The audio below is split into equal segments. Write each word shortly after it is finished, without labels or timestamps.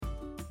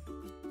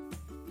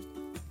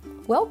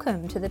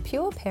Welcome to the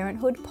Pure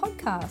Parenthood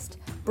podcast,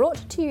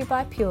 brought to you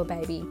by Pure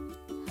Baby.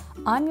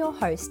 I'm your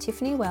host,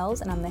 Tiffany Wells,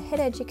 and I'm the head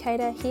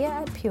educator here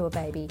at Pure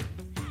Baby.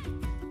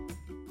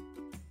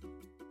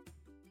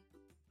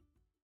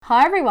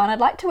 Hi everyone,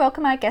 I'd like to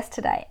welcome our guest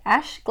today,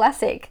 Ash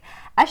Glassick.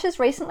 Ash has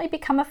recently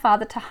become a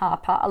father to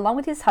Harper along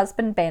with his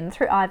husband Ben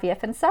through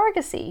IVF and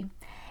surrogacy.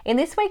 In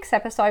this week's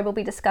episode, we'll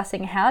be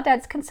discussing how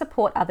dads can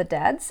support other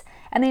dads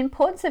and the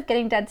importance of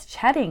getting dads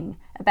chatting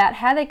about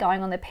how they're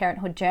going on their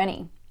parenthood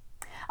journey.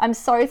 I'm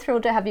so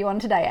thrilled to have you on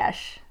today,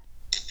 Ash.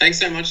 Thanks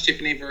so much,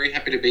 Tiffany. Very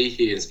happy to be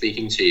here and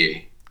speaking to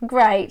you.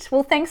 Great.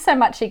 Well, thanks so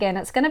much again.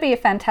 It's going to be a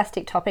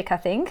fantastic topic, I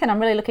think, and I'm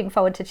really looking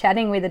forward to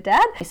chatting with a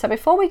dad. So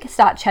before we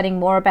start chatting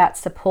more about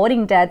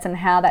supporting dads and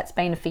how that's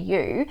been for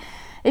you,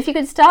 if you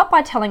could start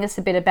by telling us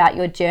a bit about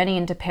your journey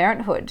into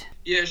parenthood.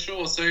 Yeah,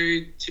 sure. So,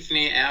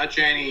 Tiffany, our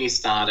journey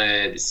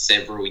started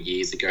several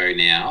years ago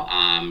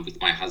now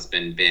with my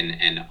husband, Ben,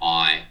 and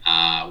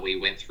I. We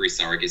went through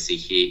surrogacy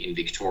here in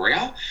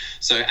Victoria.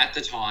 So at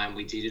the time,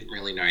 we didn't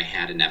really know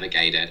how to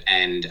navigate it.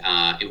 And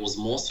it was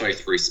more so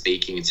through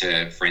speaking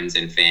to friends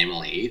and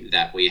family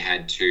that we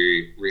had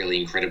two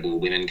really incredible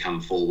women come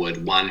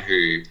forward. One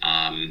who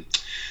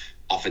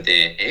offered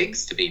their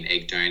eggs to be an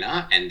egg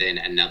donor, and then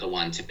another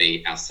one to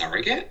be our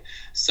surrogate.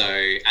 So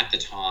at the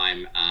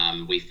time,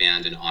 we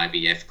found an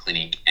IVF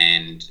clinic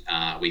and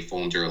we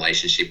formed a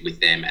relationship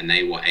with them, and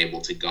they were able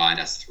to guide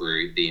us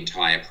through the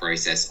entire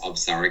process of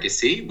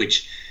surrogacy,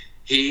 which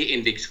here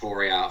in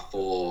Victoria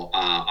for,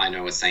 I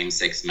know, a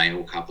same-sex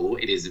male couple,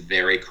 it is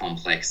very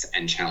complex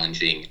and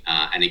challenging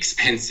and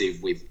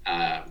expensive with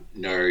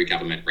no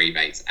government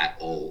rebates at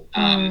all.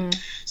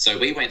 So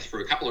we went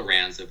through a couple of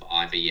rounds of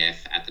IVF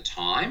at the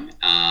time,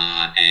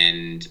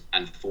 and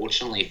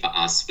unfortunately for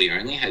us, we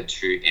only had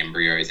 2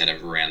 embryos out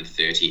of around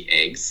 30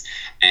 eggs,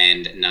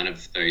 and none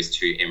of those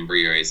 2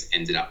 embryos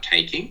ended up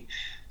taking.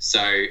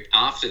 So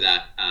after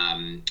that,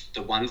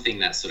 the one thing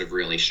that sort of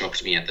really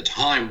shocked me at the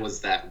time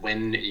was that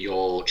when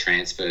your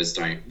transfers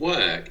don't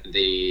work,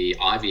 the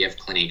IVF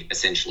clinic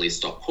essentially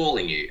stopped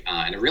calling you.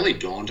 And it really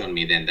dawned on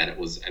me then that it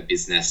was a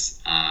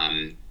business,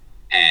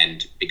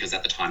 and because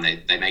at the time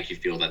they make you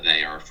feel that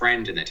they are a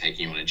friend and they're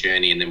taking you on a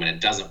journey, and then when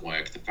it doesn't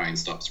work, the phone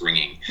stops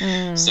ringing.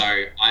 So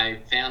I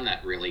found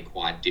that really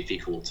quite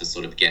difficult to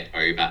sort of get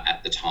over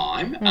at the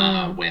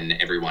time when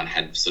everyone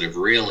had sort of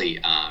really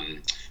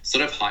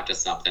sort of hyped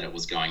us up that it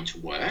was going to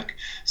work.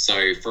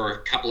 So for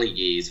a couple of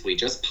years, we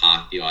just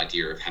parked the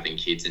idea of having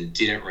kids and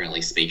didn't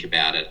really speak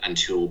about it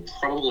until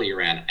probably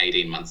around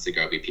 18 months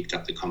ago, we picked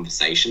up the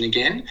conversation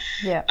again.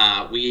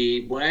 Yeah.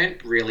 We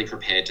weren't really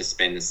prepared to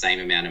spend the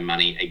same amount of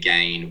money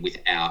again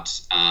without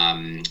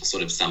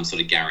sort of some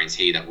sort of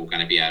guarantee that we're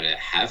going to be able to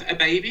have a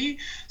baby.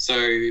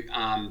 So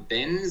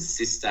Ben's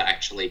sister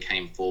actually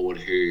came forward,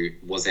 who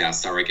was our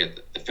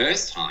surrogate the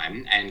first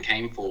time, and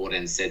came forward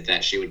and said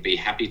that she would be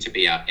happy to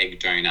be our egg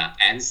donor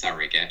and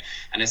surrogate.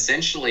 And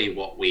essentially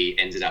what we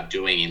ended up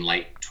doing in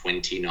late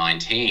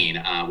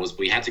 2019 was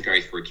we had to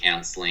go through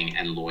counselling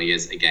and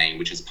lawyers again,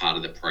 which is part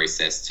of the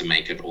process to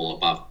make it all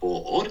above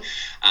board.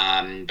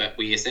 But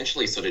we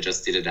essentially sort of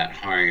just did it at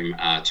home,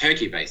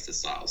 turkey-based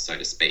style, so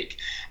to speak.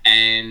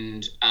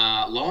 And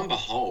lo and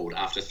behold,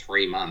 after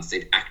 3 months,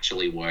 it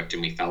actually worked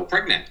and we fell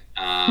pregnant.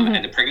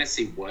 And the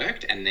pregnancy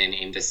worked. And then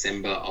in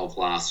December of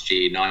last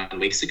year, 9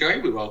 weeks ago,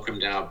 we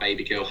welcomed our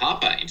baby girl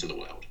Harper into the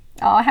world.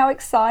 Oh, how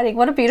exciting.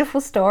 What a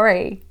beautiful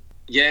story.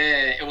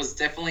 Yeah, it was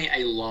definitely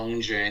a long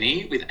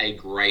journey with a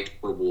great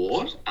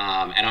reward.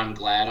 And I'm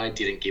glad I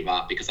didn't give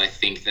up, because I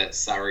think that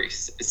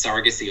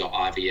surrogacy or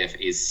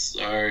IVF is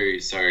so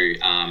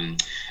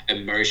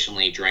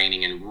emotionally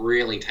draining and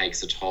really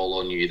takes a toll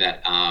on you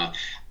that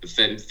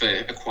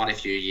for quite a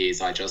few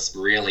years, I just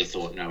really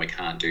thought, no, we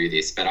can't do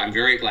this. But I'm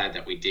very glad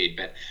that we did.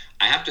 But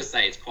I have to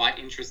say, it's quite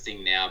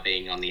interesting now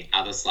being on the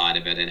other side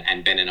of it.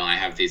 And Ben and I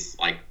have this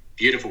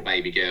beautiful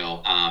baby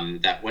girl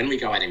that when we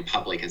go out in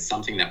public is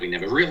something that we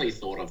never really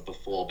thought of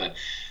before. But,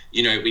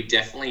 you know, we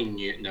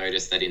definitely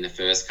noticed that in the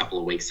first couple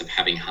of weeks of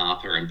having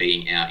Harper and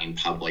being out in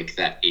public,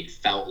 that it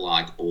felt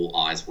like all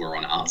eyes were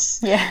on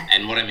us. Yeah.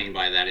 And what I mean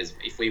by that is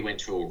if we went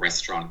to a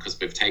restaurant, because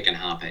we've taken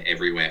Harper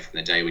everywhere from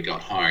the day we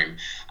got home,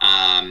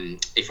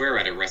 if we were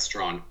at a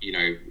restaurant, you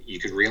know, you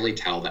could really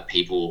tell that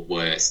people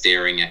were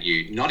staring at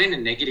you, not in a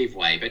negative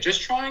way, but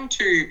just trying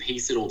to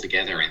piece it all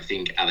together and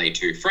think, are they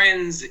 2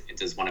 friends?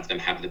 Does one of them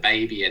have the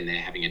baby and they're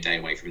having a day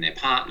away from their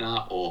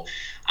partner? Or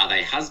are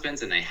they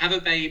husbands and they have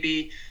a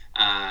baby?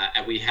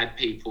 And we had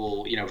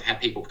people, you know, we've had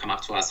people come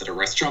up to us at a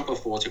restaurant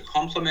before to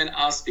compliment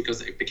us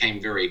because it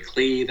became very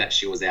clear that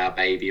she was our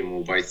baby and we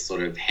were both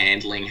sort of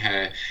handling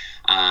her.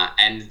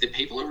 And the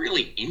people are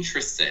really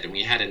interested. And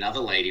we had another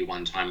lady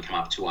one time come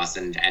up to us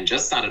and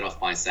just started off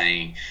by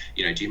saying,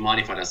 you know, do you mind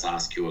if I just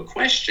ask you a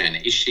question?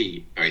 Is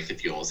she both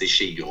of yours? Is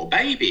she your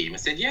baby? And I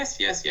said, yes,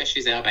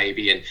 she's our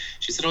baby. And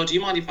she said, oh, do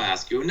you mind if I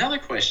ask you another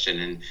question?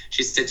 And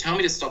she said, tell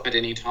me to stop at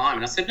any time.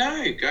 And I said,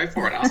 no, go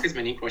for it. Ask as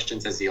many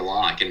questions as you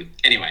like. And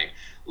anyway,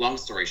 long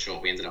story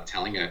short, we ended up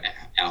telling her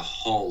our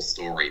whole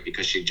story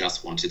because she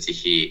just wanted to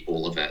hear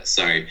all of it.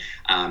 So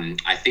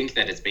I think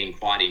that it's been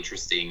quite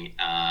interesting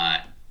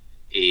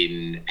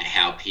in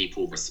how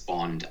people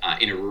respond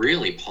in a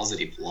really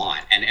positive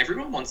light. And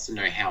everyone wants to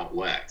know how it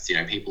works. You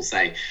know, people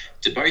say,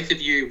 do both of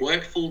you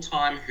work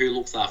full-time? Who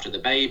looks after the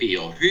baby?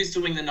 Or who's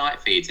doing the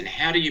night feeds? And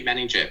how do you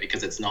manage it?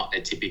 Because it's not a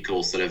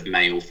typical sort of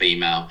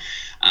male-female,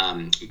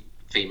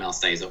 female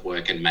stays at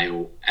work and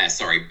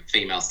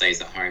female stays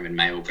at home and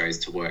male goes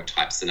to work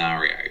type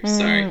scenario.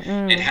 So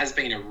it has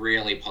been a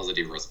really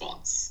positive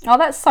response. Oh,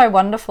 that's so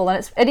wonderful.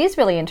 And it is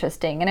really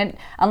interesting. And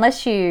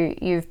unless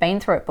you've been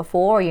through it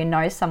before, or you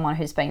know someone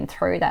who's been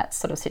through that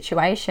sort of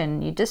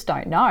situation, you just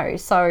don't know.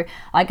 So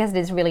I guess it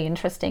is really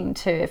interesting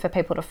for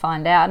people to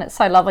find out. And it's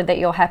so lovely that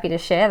you're happy to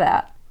share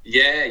that.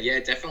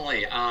 Yeah,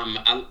 definitely.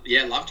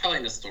 I love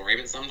telling the story,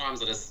 but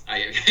sometimes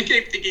I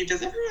keep thinking,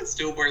 does everyone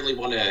still really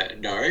want to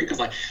know? Because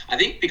I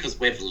think because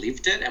we've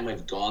lived it and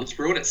we've gone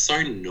through it, it's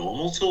so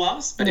normal to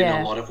us, but in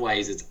a lot of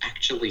ways, it's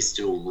actually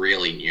still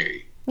really new.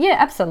 Yeah,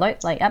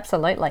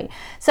 absolutely.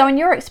 So in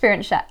your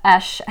experience,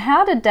 Ash,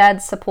 how do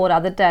dads support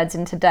other dads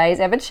in today's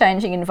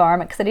ever-changing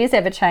environment? Because it is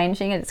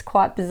ever-changing and it's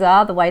quite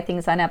bizarre the way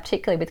things are now,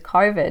 particularly with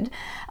COVID,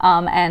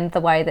 and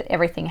the way that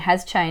everything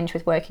has changed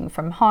with working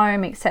from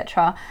home,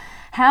 etc.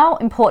 How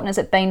important has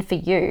it been for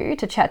you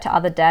to chat to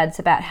other dads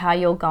about how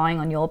you're going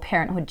on your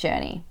parenthood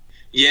journey?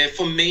 Yeah,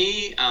 for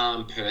me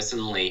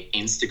personally,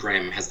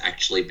 Instagram has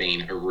actually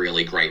been a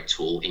really great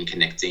tool in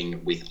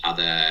connecting with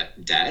other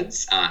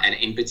dads, and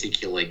in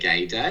particular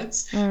gay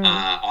dads.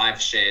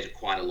 I've shared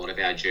quite a lot of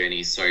our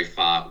journey so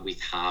far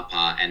with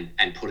Harper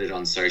and put it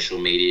on social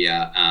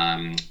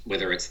media,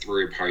 whether it's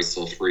through posts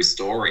or through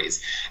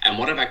stories. And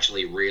what I've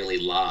actually really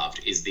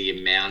loved is the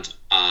amount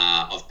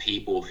of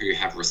people who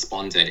have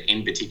responded,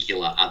 in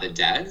particular other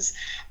dads,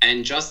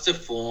 and just to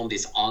form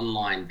this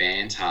online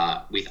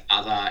banter with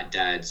other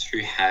dads who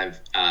have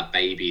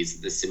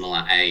babies the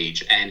similar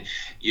age. And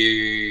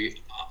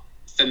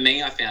for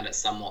me, I found it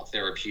somewhat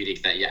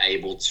therapeutic that you're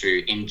able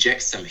to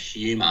inject some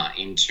humor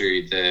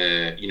into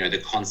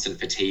the constant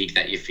fatigue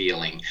that you're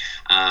feeling,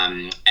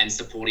 and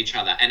support each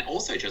other, and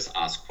also just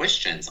ask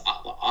questions.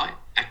 I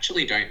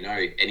actually don't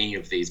know any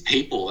of these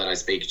people that I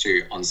speak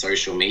to on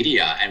social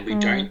media, and we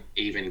don't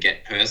even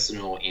get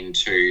personal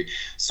into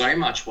so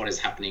much what is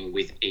happening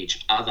with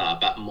each other,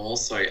 but more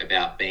so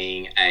about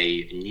being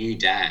a new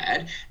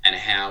dad and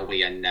how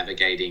we are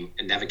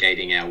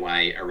navigating our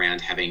way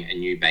around having a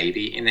new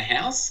baby in the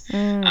house.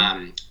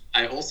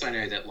 I also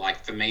know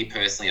that, for me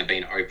personally, I've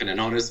been open and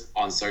honest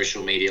on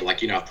social media.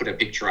 I've put a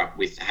picture up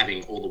with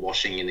having all the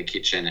washing in the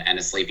kitchen and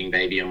a sleeping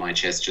baby on my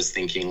chest, just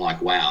thinking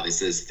wow,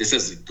 this is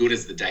as good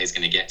as the day's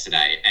going to get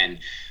today. And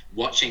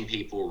watching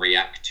people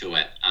react to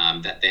it,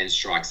 that then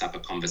strikes up a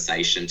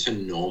conversation to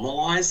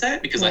normalize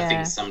it, because I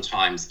think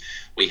sometimes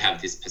we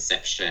have this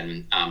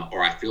perception,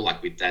 or I feel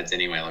like with dads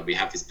anyway, we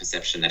have this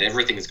perception that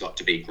everything's got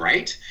to be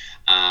great,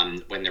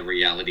 when the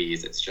reality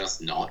is it's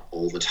just not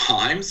all the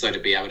time. So to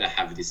be able to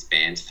have this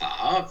banter,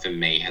 for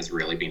me, has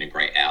really been a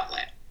great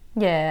outlet.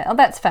 Yeah, oh,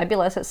 that's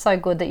fabulous. It's so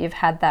good that you've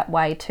had that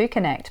way to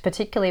connect,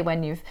 particularly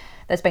when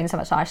there's been so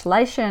much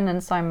isolation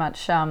and so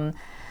much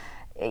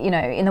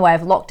in the way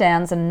of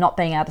lockdowns and not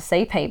being able to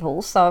see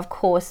people. So of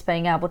course,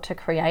 being able to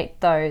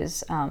create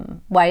those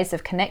ways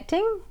of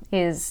connecting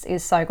is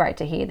so great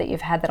to hear that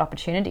you've had that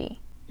opportunity.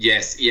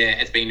 Yes,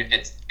 yeah,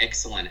 it's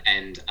excellent,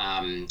 and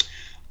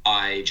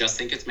I just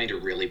think it's made a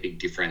really big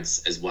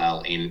difference as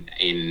well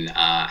in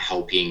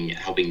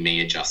helping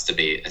me adjust to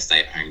be a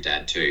stay-at-home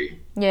dad too.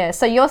 Yeah,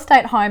 so you're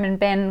stay-at-home and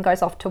Ben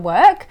goes off to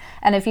work.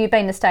 And have you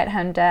been a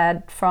stay-at-home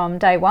dad from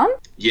day one?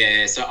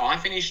 Yeah, so I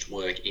finished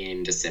work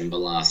in December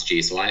last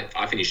year. So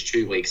I finished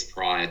 2 weeks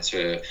prior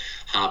to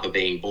Harper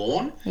being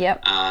born.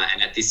 Yep.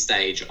 And at this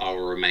stage, I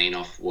will remain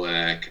off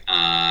work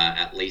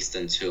at least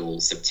until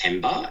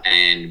September.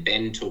 And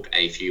Ben took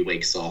a few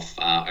weeks off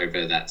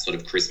over that sort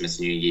of Christmas,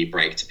 New Year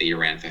break to be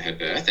around for her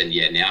birth. And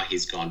yeah, now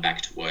he's gone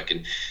back to work.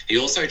 And he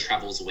also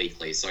travels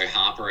weekly. So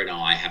Harper and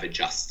I have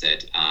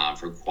adjusted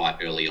from quite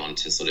early on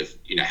to sort of,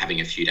 having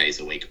a few days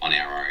a week on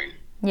our own.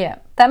 Yeah,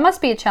 that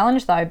must be a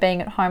challenge though,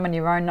 being at home on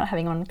your own, not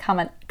having anyone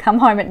come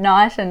home at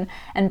night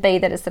and be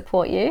there to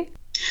support you.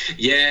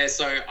 Yeah,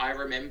 so I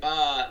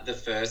remember the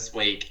first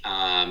week,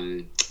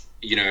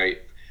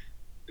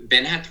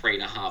 Ben had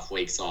 3.5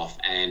 weeks off,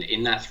 and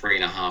in that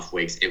 3.5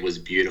 weeks, it was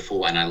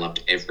beautiful and I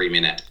loved every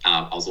minute.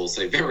 I was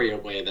also very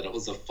aware that it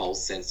was a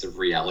false sense of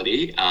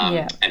reality,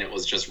 and it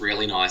was just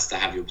really nice to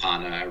have your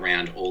partner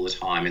around all the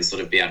time and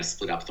sort of be able to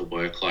split up the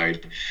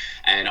workload.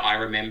 And I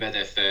remember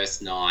the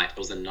first night, it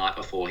was the night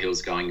before he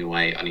was going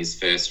away on his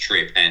first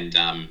trip,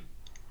 and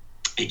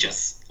he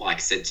just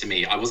said to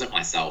me, I wasn't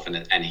myself,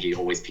 and he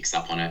always picks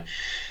up on it.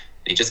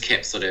 he just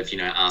kept sort of,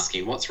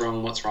 asking, what's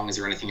wrong? What's wrong? Is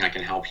there anything I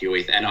can help you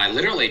with? And I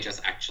literally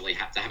just actually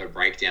had to have a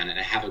breakdown and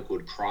have a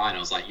good cry. And I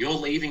was like, you're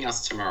leaving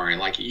us tomorrow.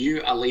 Like,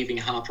 you are leaving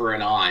Harper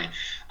and I.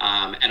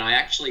 And I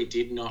actually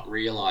did not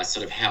realize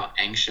sort of how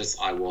anxious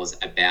I was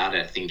about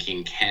it,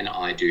 thinking, can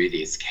I do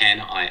this? Can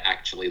I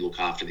actually look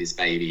after this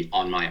baby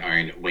on my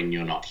own when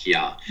you're not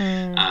here?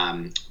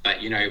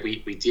 But,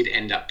 we did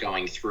end up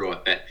going through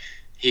it. But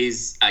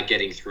his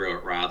getting through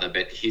it rather,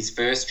 but his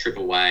first trip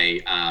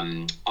away,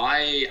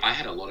 I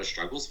had a lot of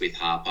struggles with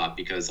Harper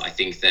because I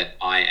think that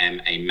I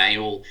am a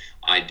male.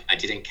 I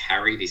didn't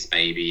carry this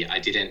baby. I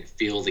didn't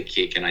feel the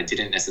kick, and I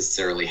didn't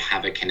necessarily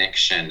have a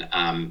connection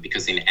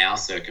because in our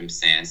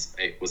circumstance,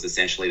 it was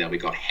essentially that we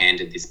got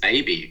handed this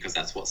baby because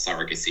that's what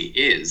surrogacy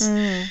is.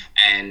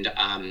 And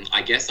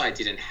I guess I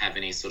didn't have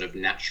any sort of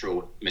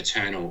natural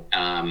maternal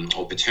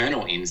or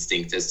paternal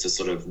instinct as to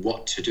sort of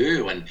what to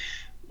do. And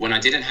when I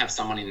didn't have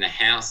someone in the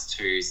house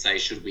to say,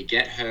 should we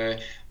get her?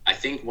 I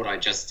think what I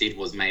just did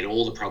was made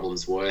all the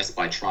problems worse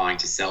by trying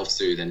to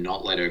self-soothe and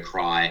not let her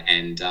cry.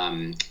 And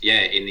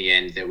in the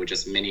end, there were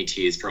just many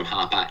tears from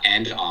Harper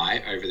and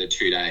I over the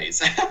 2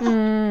 days.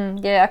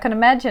 Yeah, I can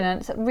imagine. And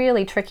it's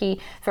really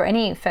tricky for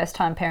any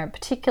first-time parent,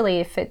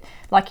 particularly if it,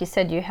 like you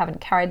said, you haven't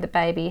carried the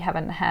baby,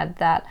 haven't had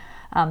that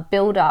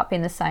build up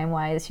in the same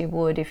way as you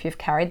would if you've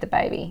carried the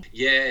baby.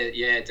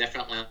 Yeah,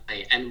 definitely.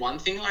 And one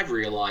thing I've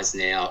realised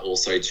now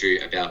also too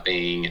about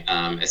being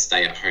a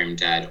stay-at-home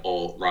dad,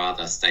 or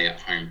rather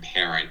stay-at-home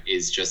parent,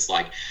 is just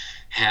like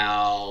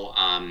how,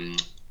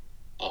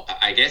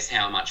 I guess,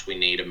 how much we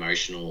need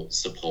emotional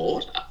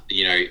support.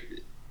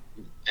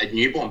 A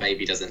newborn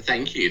baby doesn't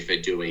thank you for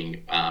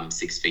doing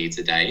 6 feeds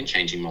a day and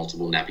changing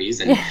multiple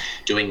nappies and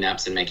doing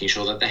naps and making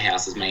sure that the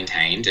house is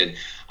maintained. And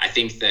I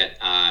think that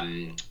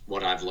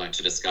what I've learned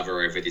to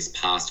discover over this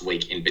past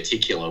week in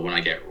particular, when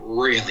I get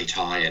really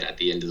tired at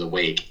the end of the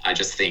week, I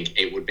just think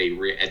it would be,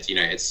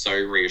 it's so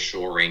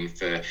reassuring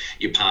for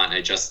your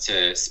partner just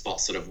to spot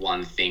sort of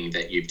one thing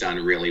that you've done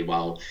really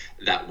well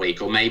that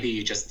week. Or maybe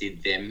you just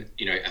did them,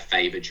 a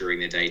favor during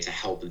the day to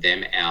help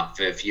them out.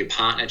 For your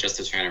partner just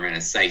to turn around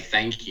and say,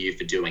 thank you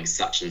for doing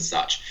such and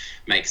such,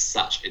 makes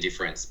such a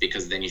difference,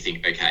 because then you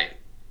think, okay,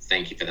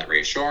 thank you for that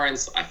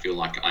reassurance. I feel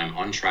like I'm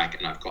on track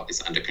and I've got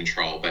this under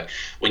control. But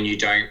when you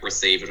don't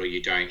receive it or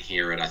you don't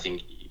hear it, I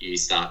think you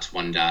start to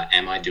wonder,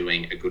 am I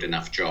doing a good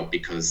enough job?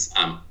 Because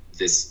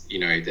there's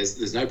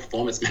no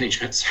performance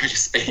management, so to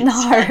speak. No.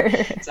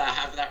 So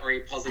have that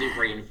positive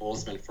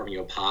reinforcement from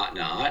your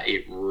partner,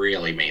 it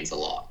really means a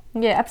lot.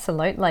 Yeah,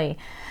 absolutely.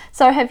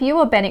 So have you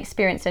or Ben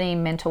experienced any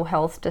mental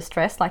health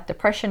distress, like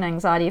depression,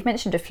 anxiety? You've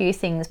mentioned a few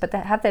things, but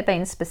have there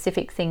been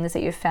specific things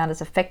that you've found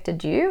has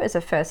affected you as a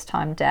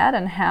first-time dad,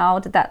 and how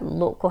did that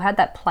look, or how did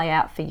that play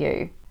out for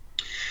you?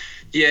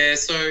 Yeah,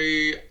 so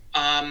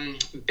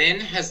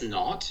Ben has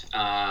not.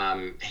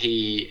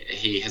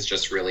 He has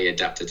just really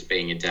adapted to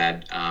being a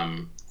dad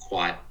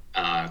quite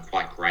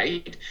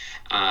great.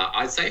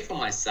 I'd say for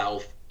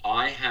myself,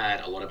 I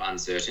had a lot of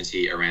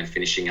uncertainty around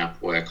finishing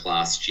up work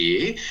last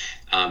year.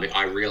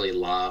 I really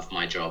love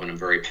my job and I'm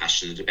very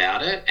passionate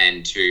about it,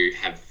 and to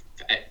have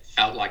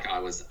felt like I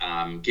was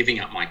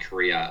giving up my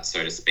career,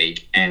 so to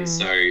speak. And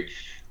so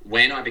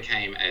when I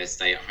became a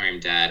stay-at-home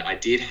dad, I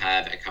did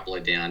have a couple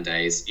of down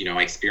days.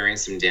 I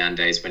experienced some down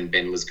days when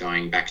Ben was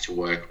going back to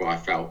work where I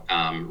felt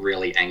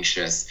really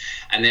anxious.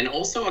 And then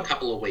also a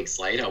couple of weeks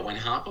later when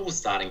Harper was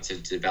starting to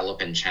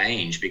develop and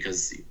change,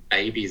 because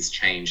babies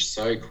change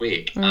so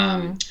quick.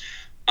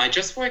 I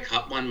just woke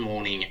up one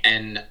morning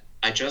and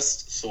I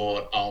just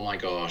thought, oh my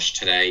gosh,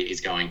 today is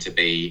going to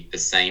be the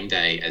same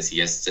day as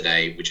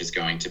yesterday, which is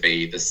going to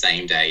be the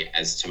same day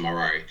as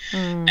tomorrow.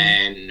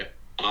 And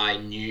I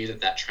knew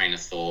that train of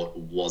thought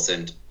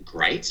wasn't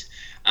great.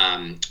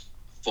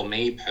 For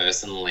me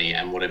personally,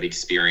 and what I've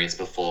experienced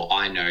before,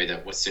 I know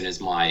that as soon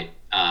as my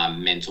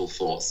mental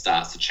thought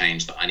starts to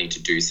change, that I need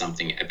to do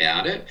something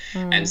about it.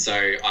 And so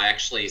I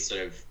actually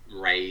sort of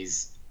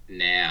raise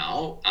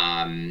now,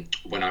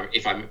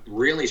 if I'm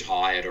really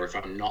tired or if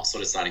I'm not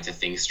sort of starting to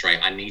think straight,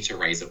 I need to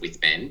raise it with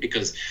Ben,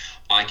 because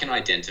I can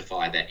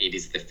identify that it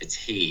is the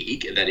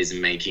fatigue that is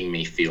making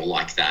me feel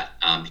like that,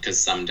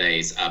 because some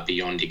days are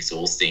beyond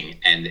exhausting.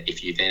 And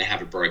if you then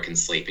have a broken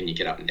sleep and you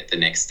get up the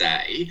next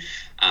day,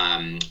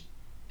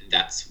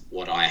 that's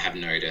what I have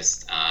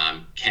noticed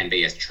can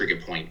be a trigger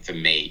point for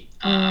me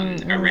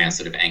around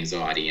sort of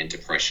anxiety and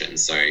depression.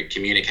 So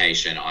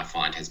communication, I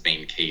find, has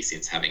been key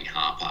since having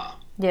Harper.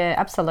 Yeah,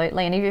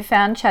 absolutely. And have you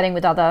found chatting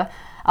with other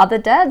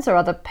dads or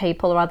other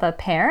people or other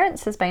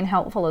parents has been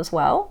helpful as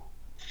well?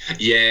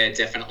 Yeah,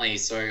 definitely.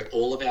 So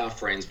all of our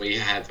friends, we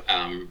have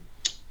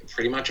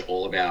pretty much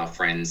all of our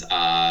friends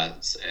are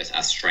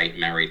straight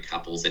married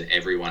couples, and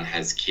everyone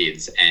has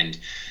kids. And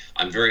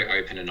I'm very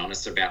open and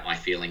honest about my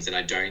feelings, and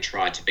I don't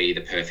try to be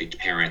the perfect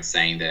parent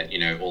saying that,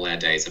 all our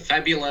days are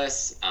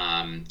fabulous.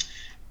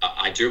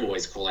 I do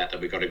always call out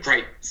that we've got a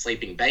great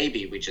sleeping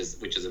baby, which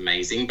is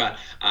amazing. But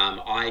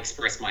I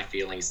express my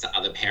feelings to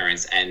other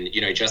parents. And,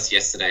 just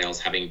yesterday I was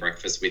having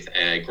breakfast with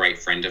a great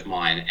friend of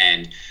mine,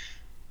 and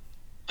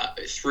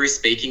through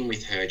speaking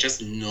with her,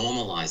 just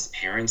normalized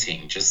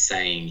parenting, just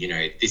saying,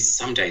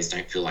 some days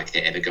don't feel like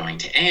they're ever going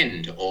to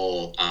end,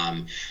 or,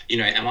 am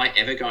I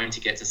ever going to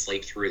get to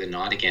sleep through the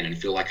night again and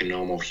feel like a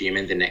normal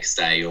human the next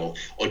day, or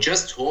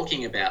just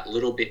talking about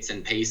little bits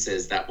and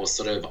pieces that were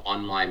sort of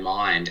on my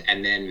mind.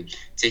 And then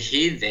to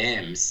hear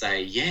them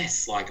say,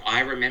 yes, like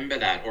I remember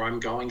that, or I'm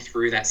going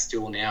through that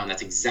still now, and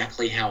that's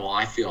exactly how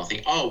I feel. I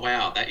think, oh,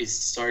 wow, that is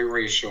so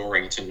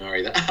reassuring to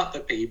know that other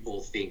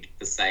people think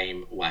the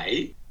same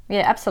way.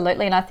 Yeah,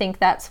 absolutely. And I think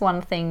that's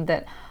one thing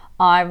that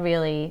I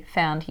really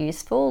found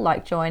useful,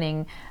 like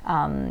joining,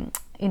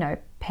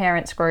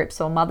 parents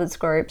groups or mothers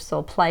groups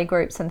or play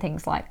groups and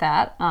things like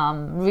that.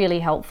 Really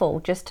helpful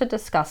just to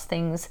discuss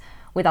things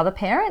with other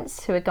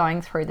parents who are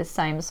going through the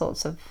same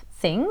sorts of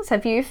things.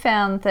 Have you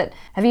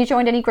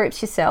joined any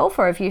groups yourself,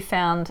 or have you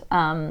found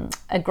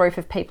a group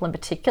of people in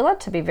particular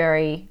to be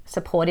very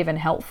supportive and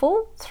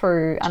helpful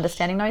through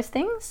understanding those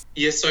things?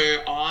 Yeah, so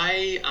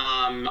I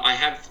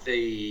have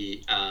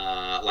the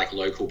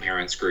local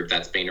parents group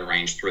that's been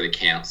arranged through the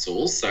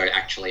council. So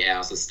actually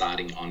ours is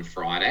starting on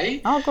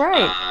Friday. Oh,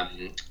 great.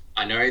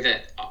 I know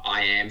that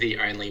I am the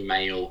only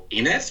male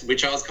in it,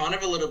 which I was kind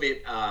of a little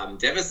bit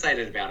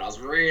devastated about. I was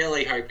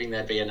really hoping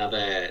there'd be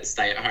another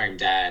stay-at-home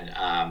dad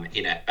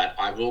in it, but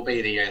I will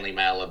be the only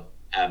male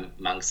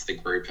amongst the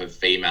group of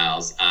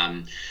females.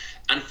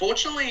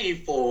 Unfortunately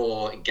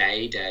for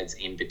gay dads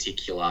in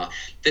particular,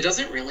 there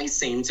doesn't really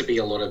seem to be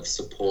a lot of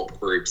support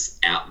groups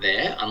out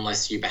there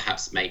unless you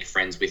perhaps make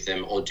friends with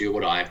them or do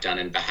what I've done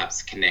and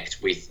perhaps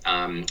connect with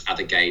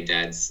other gay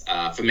dads,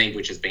 for me,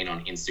 which has been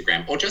on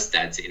Instagram, or just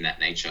dads in that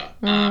nature.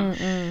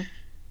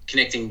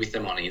 Connecting with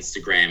them on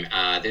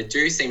Instagram. There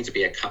do seem to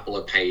be a couple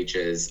of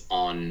pages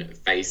on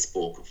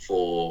Facebook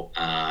for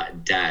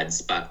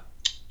dads, but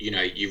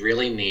you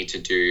really need to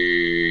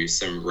do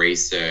some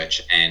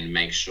research and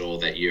make sure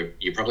that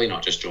you're probably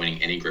not just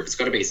joining any group. It's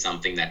got to be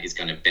something that is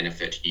going to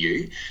benefit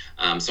you.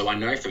 So I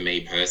know for me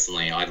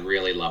personally, I'd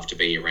really love to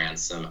be around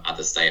some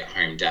other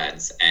stay-at-home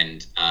dads,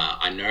 and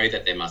I know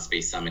that there must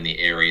be some in the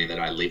area that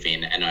I live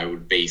in, and I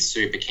would be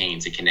super keen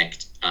to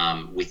connect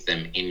with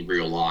them in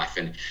real life.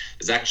 And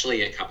there's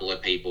actually a couple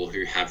of people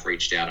who have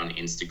reached out on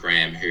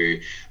Instagram who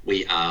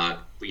we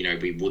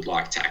would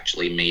like to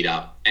actually meet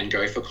up and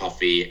go for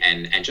coffee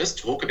and just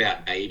talk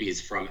about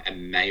babies from a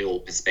male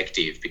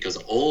perspective, because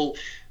all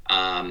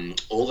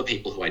the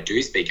people who I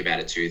do speak about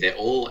it to, they're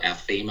all our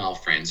female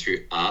friends who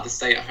are the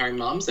stay-at-home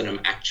mums, and I'm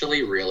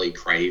actually really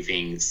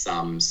craving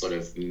some sort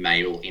of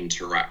male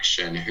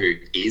interaction who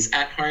is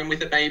at home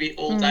with a baby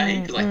all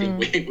day, because I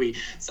think we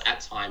at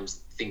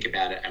times think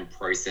about it and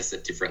process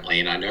it differently.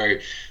 And I know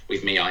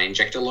with me, I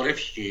inject a lot of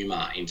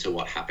humour into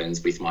what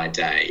happens with my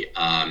day.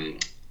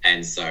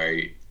 And so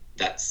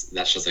that's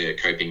just a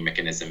coping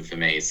mechanism for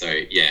me. So,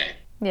 yeah.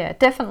 Yeah,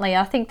 definitely.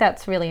 I think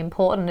that's really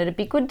important. It'd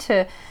be good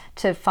to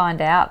find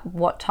out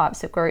what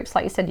types of groups,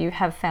 like you said, you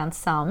have found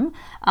some,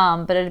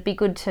 but it'd be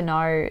good to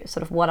know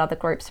sort of what other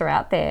groups are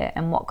out there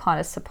and what kind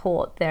of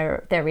support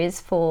there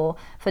is for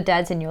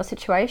dads in your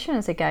situation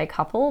as a gay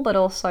couple, but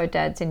also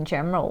dads in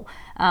general.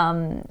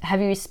 Have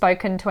you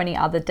spoken to any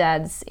other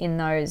dads in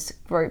those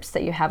groups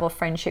that you have, or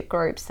friendship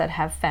groups that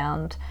have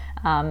found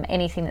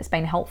anything that's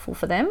been helpful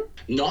for them?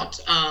 Not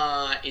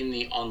in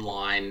the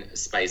online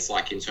space,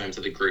 like in terms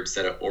of the groups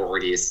that are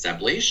already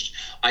established.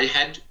 I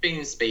had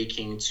been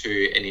speaking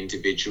to an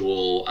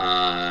individual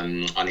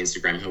on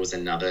Instagram who was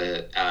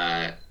another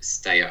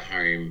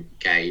stay-at-home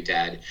gay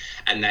dad,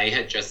 and they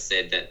had just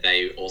said that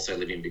they also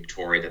live in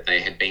Victoria, that they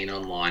had been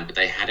online, but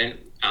they hadn't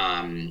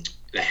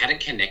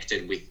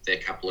connected with the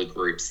couple of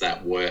groups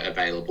that were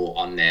available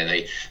on there.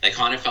 They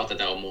kind of felt that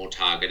they were more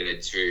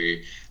targeted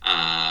to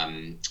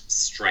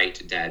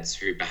straight dads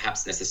who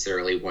perhaps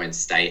necessarily weren't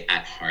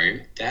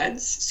stay-at-home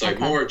dads. So okay.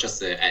 More of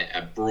just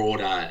a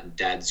broader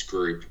dads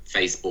group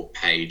Facebook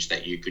page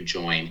that you could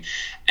join.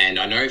 And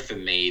I know for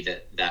me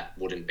that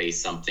wouldn't be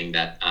something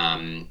that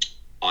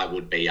I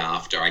would be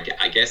after.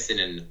 I guess in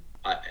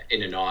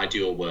an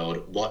ideal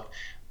world, what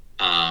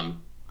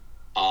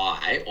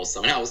I or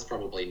someone else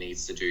probably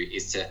needs to do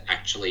is to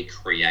actually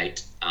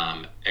create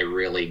a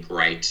really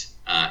great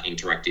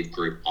interactive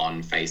group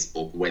on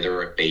Facebook,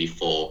 whether it be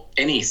for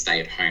any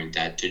stay-at-home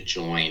dad to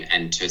join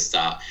and to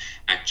start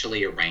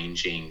actually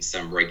arranging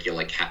some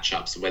regular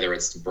catch-ups, whether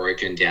it's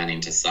broken down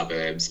into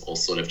suburbs or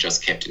sort of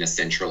just kept in a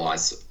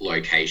centralised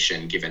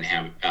location, given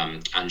how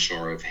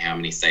unsure of how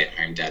many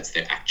stay-at-home dads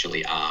there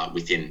actually are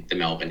within the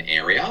Melbourne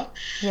area.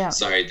 Yeah.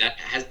 So that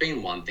has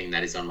been one thing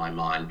that is on my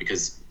mind,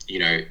 because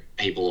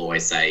people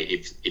always say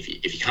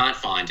if you can't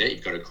find it,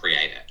 you've got to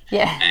create it.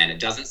 Yeah. And it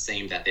doesn't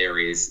seem that there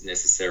is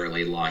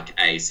necessarily like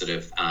a sort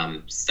of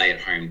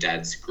stay-at-home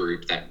dads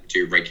group that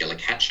do regular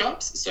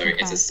catch-ups. So okay.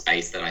 It's a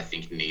space that I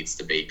think needs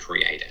to be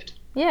created.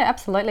 Yeah,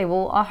 absolutely.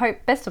 Well, I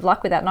hope best of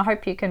luck with that, and I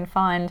hope you can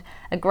find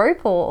a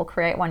group or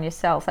create one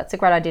yourself. That's a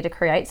great idea to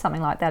create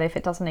something like that if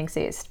it doesn't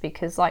exist,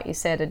 because like you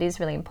said, it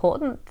is really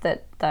important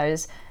that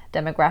those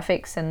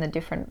demographics and the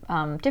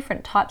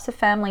different types of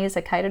families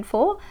are catered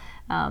for.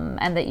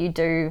 And that you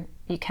do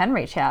you can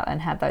reach out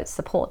and have that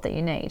support that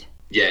you need.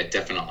 Yeah,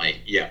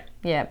 definitely. Yeah.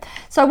 Yeah.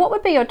 So what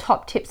would be your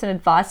top tips and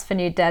advice for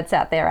new dads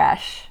out there,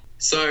 Ash?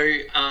 So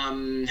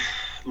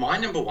my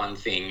number one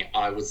thing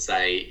I would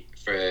say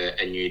for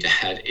a new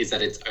dad is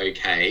that it's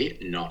okay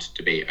not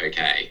to be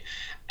okay.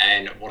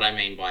 And what I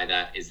mean by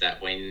that is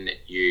that when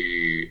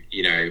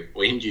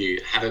when you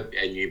have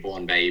a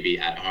newborn baby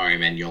at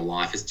home and your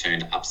life is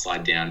turned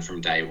upside down from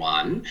day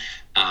one,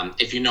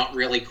 if you're not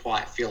really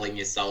quite feeling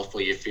yourself, or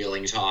you're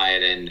feeling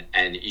tired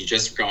and you're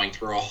just going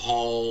through a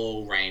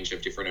whole range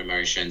of different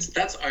emotions,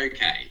 that's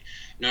okay.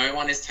 No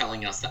one is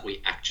telling us that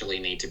we actually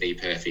need to be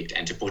perfect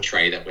and to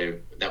portray that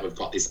we've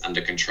got this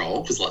under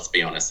control, because let's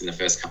be honest, in the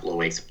first couple of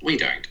weeks, we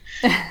don't.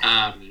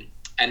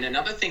 And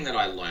another thing that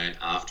I learned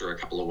after a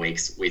couple of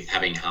weeks with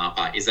having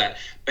Harper is that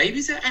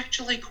babies are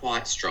actually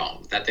quite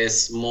strong, that they're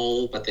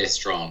small, but they're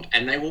strong,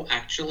 and they will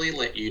actually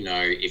let you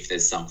know if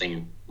there's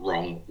something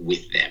wrong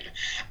with them.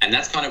 And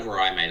that's kind of where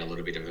I made a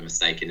little bit of a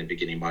mistake in the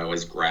beginning by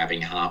always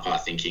grabbing Harper,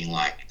 thinking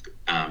like,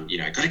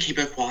 got to keep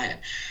her quiet.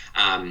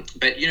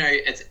 But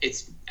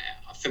it's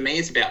for me,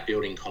 it's about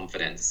building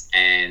confidence,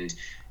 and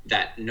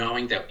that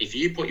knowing that if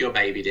you put your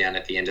baby down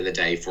at the end of the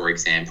day, for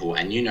example,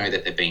 and you know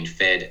that they've been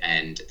fed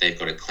and they've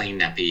got a clean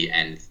nappy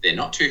and they're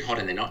not too hot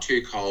and they're not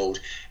too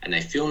cold and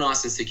they feel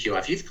nice and secure,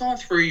 if you've gone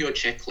through your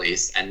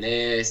checklist and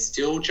they're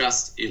still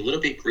just a little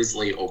bit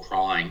grizzly or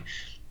crying,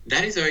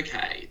 that is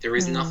okay. There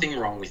is nothing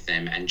wrong with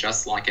them. And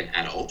just like an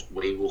adult,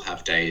 we will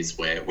have days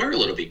where we're a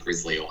little bit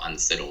grizzly or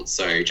unsettled.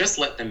 So just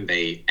let them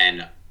be.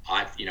 And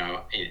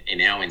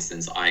in our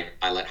instance, I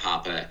let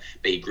Harper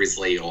be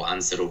grizzly or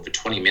unsettled for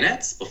 20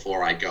 minutes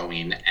before I go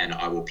in, and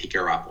I will pick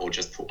her up or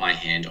just put my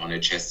hand on her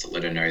chest to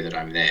let her know that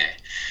I'm there.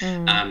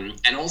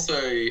 And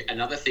also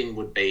another thing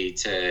would be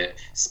to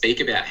speak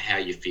about how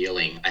you're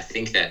feeling. I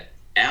think that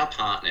our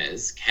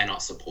partners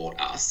cannot support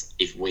us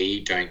if we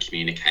don't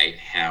communicate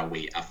how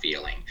we are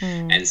feeling.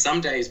 And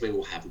some days we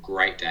will have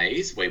great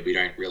days where we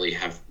don't really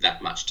have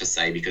that much to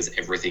say because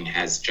everything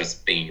has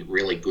just been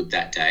really good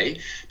that day.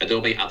 But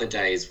there'll be other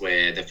days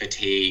where the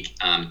fatigue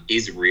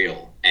is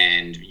real,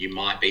 and you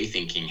might be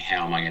thinking,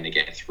 how am I going to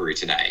get through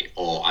today?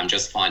 Or I'm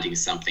just finding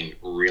something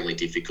really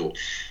difficult.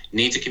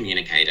 Need to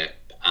communicate it.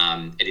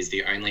 It is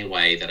the only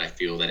way that I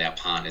feel that our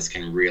partners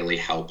can really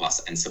help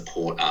us and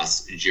support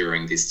us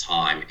during this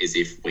time, is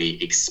if we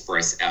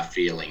express our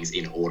feelings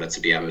in order to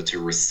be able to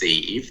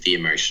receive the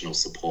emotional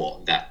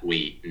support that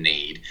we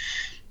need.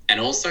 And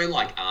also,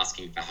 like,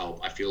 asking for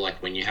help. I feel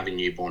like when you have a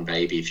newborn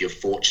baby, if you're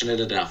fortunate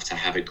enough to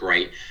have a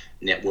great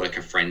network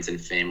of friends and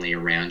family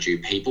around you,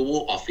 people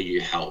will offer you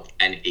help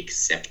and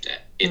accept it.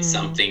 It's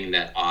something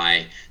that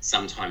I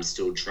sometimes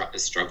still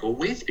struggle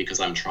with, because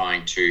I'm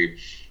trying to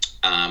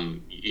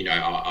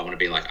I want to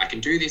be like, I can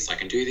do this,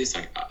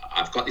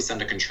 I've got this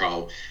under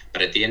control.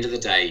 But at the end of the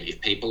day,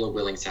 if people are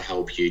willing to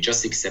help you,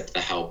 just accept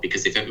the help,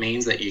 because if it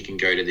means that you can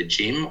go to the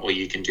gym or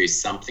you can do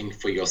something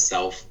for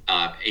yourself,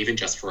 even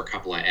just for a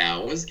couple of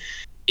hours,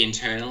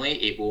 internally,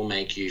 it will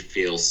make you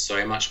feel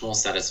so much more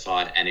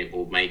satisfied, and it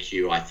will make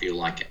you, I feel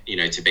like,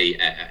 to be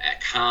a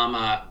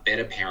calmer,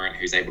 better parent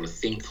who's able to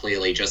think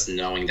clearly, just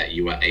knowing that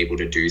you are able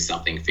to do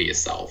something for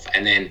yourself.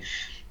 And then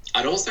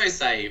I'd also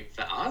say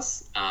for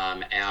us,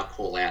 our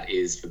call out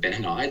is for Ben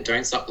and I,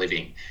 don't stop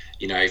living.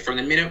 From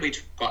the minute we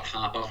got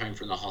Harper home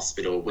from the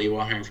hospital, we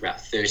were home for about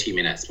 30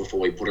 minutes before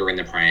we put her in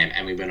the pram,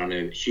 and we went on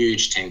a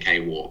huge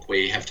 10K walk.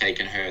 We have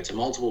taken her to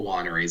multiple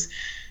wineries.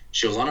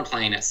 She was on a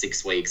plane at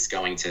 6 weeks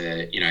going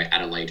to,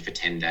 Adelaide for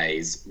 10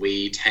 days.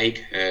 We take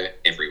her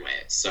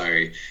everywhere.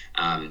 So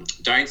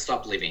don't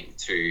stop living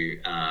to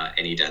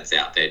any dads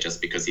out there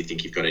just because you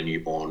think you've got a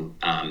newborn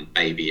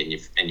baby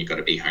and you've got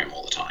to be home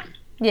all the time.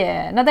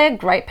 Yeah, no, they're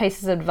great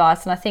pieces of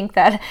advice, and I think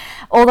that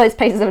all those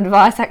pieces of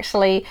advice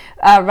actually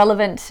are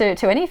relevant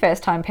to any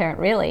first-time parent,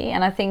 really.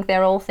 And I think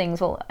they're all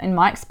things, well, in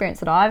my experience,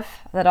 that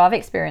I've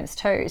experienced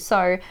too.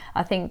 So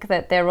I think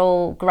that they're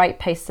all great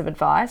pieces of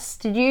advice.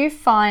 Did you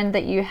find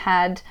that you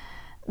had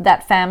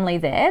that family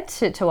there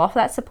to offer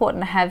that support,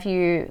 and have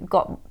you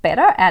got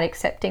better at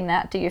accepting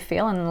that, do you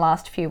feel, in the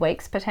last few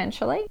weeks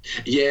potentially?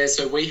 Yeah,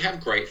 so we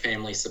have great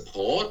family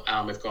support.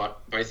 We've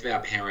got both of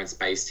our parents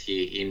based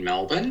here in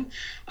Melbourne,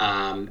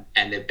 and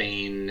they've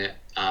been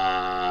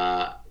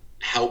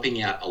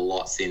helping out a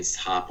lot since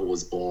Harper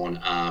was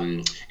born,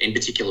 in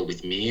particular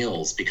with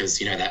meals, because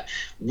that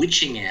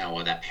witching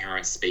hour that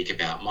parents speak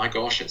about, my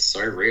gosh, it's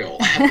so real.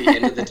 At the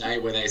end of the day,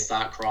 where they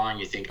start crying,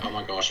 you think, oh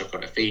my gosh, I've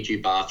got to feed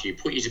you, bath you,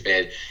 put you to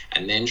bed,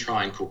 and then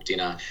try and cook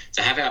dinner.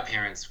 To have our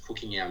parents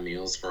cooking our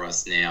meals for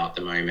us now at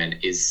the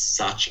moment is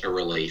such a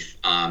relief.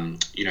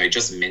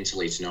 Just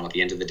mentally to know at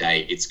the end of the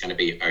day, it's going to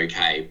be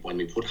okay. When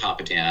we put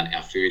Harper down,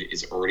 our food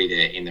is already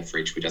there in the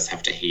fridge. We just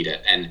have to heat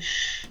it. And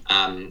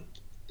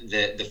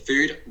the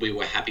food we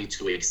were happy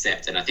to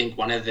accept. And I think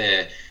one of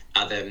the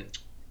other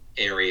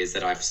areas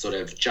that I've sort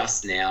of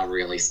just now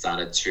really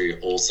started to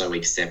also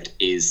accept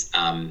is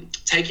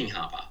taking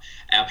Harper.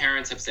 Our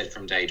parents have said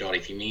from day dot,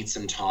 if you need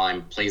some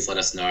time, please let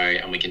us know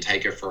and we can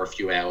take her for a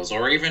few hours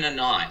or even a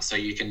night. So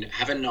you can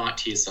have a night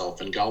to yourself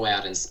and go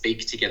out and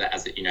speak together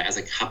as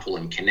a couple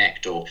and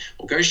connect or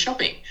go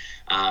shopping.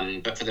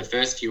 But for the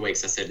first few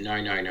weeks, I said, no,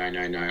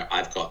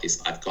 I've got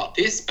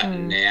this. But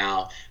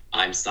now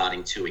I'm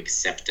starting to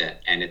accept it.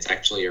 And it's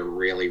actually a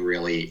really,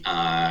 really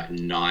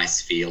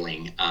nice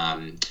feeling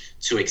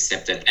to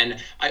accept it.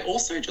 And I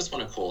also just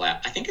want to call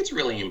out, I think it's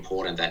really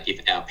important that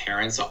if our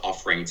parents are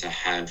offering to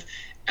have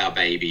our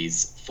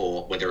babies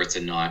for whether it's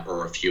a night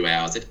or a few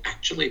hours, it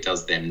actually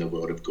does them the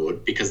world of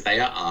good because they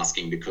are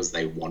asking because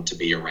they want to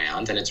be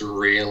around. And it's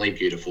really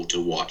beautiful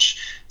to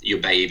watch your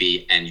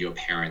baby and your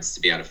parents to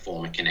be able to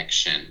form a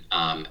connection.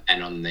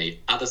 And on the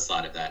other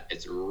side of that,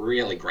 it's a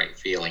really great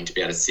feeling to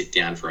be able to sit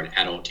down for an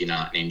adult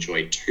dinner and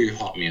enjoy 2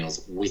 hot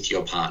meals with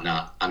your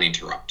partner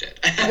uninterrupted.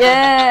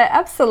 Yeah,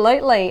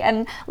 absolutely.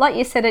 And like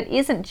you said, it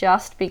isn't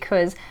just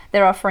because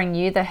they're offering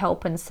you the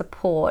help and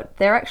support.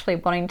 They're actually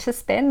wanting to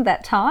spend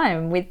that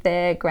time with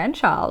their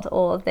grandchild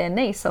or their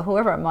niece or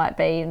whoever it might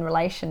be in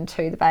relation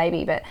to the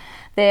baby, but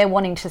they're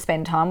wanting to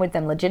spend time with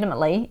them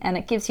legitimately, and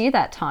it gives you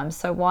that time,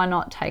 so why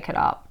not take it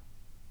up?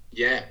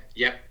 Yeah,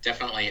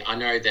 definitely. I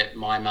know that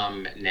my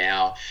mum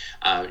now,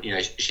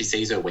 she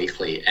sees her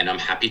weekly, and I'm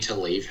happy to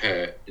leave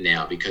her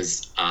now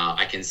because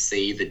I can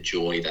see the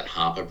joy that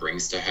Harper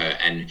brings to her,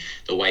 and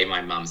the way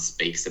my mum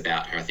speaks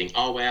about her. I think,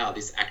 oh wow,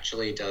 this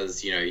actually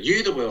does,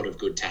 you the world of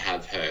good to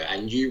have her,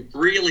 and you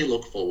really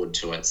look forward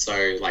to it.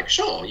 So,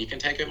 sure, you can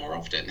take her more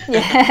often.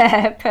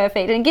 Yeah,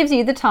 perfect. And it gives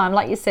you the time,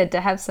 like you said,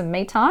 to have some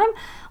me time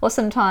or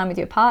some time with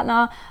your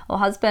partner or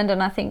husband.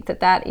 And I think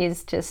that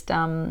is just,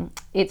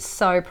 it's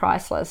so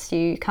priceless.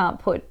 You can't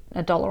put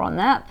a dollar on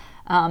that.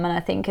 And I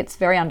think it's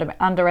very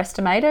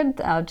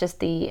underestimated, just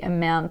the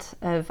amount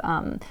of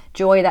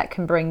joy that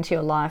can bring to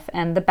your life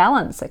and the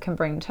balance it can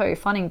bring too.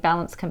 Finding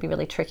balance can be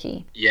really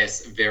tricky.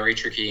 Yes, very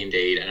tricky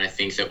indeed. And I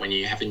think that when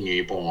you have a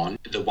newborn,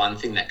 the one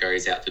thing that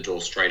goes out the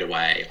door straight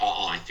away,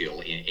 I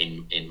feel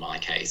in my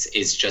case,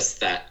 is just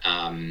that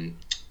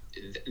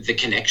the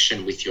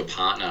connection with your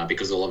partner,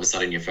 because all of a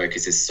sudden your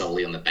focus is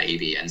solely on the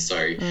baby. And so,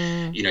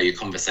 your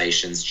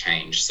conversations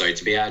change. So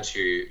to be able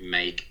to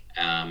make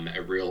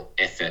a real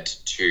effort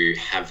to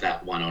have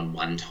that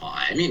one-on-one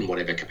time in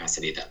whatever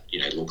capacity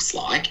that looks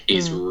like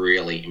is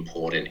really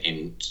important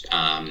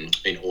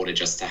in order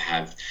just to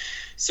have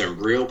some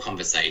real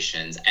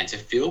conversations and to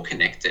feel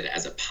connected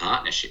as a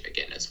partnership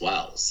again as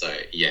well. So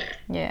yeah,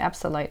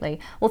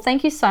 absolutely. Well,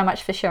 thank you so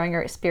much for sharing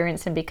your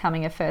experience in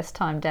becoming a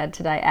first-time dad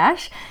today,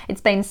 Ash.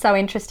 It's been so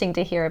interesting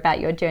to hear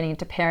about your journey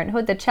into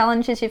parenthood, the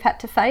challenges you've had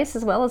to face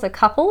as well as a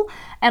couple,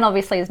 and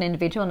obviously as an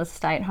individual and as a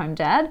stay-at-home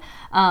dad,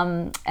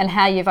 and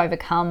how you've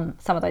overcome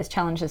some of those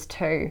challenges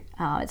too.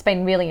 It's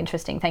been really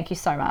interesting. Thank you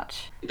so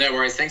much. No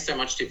worries. Thanks so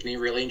much, Tiffany.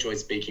 Really enjoyed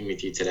speaking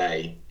with you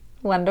today.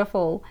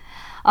 Wonderful.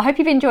 I hope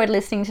you've enjoyed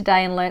listening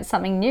today and learnt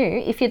something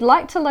new. If you'd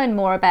like to learn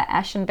more about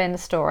Ash and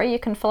Ben's story, you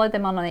can follow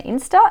them on their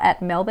Insta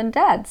at Melbourne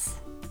Dads.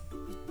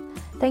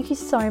 Thank you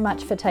so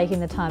much for taking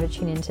the time to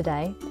tune in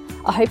today.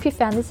 I hope you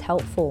found this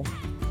helpful.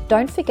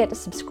 Don't forget to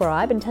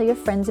subscribe and tell your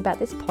friends about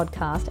this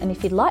podcast. And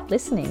if you'd like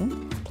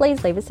listening,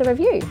 please leave us a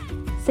review.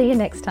 See you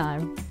next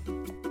time.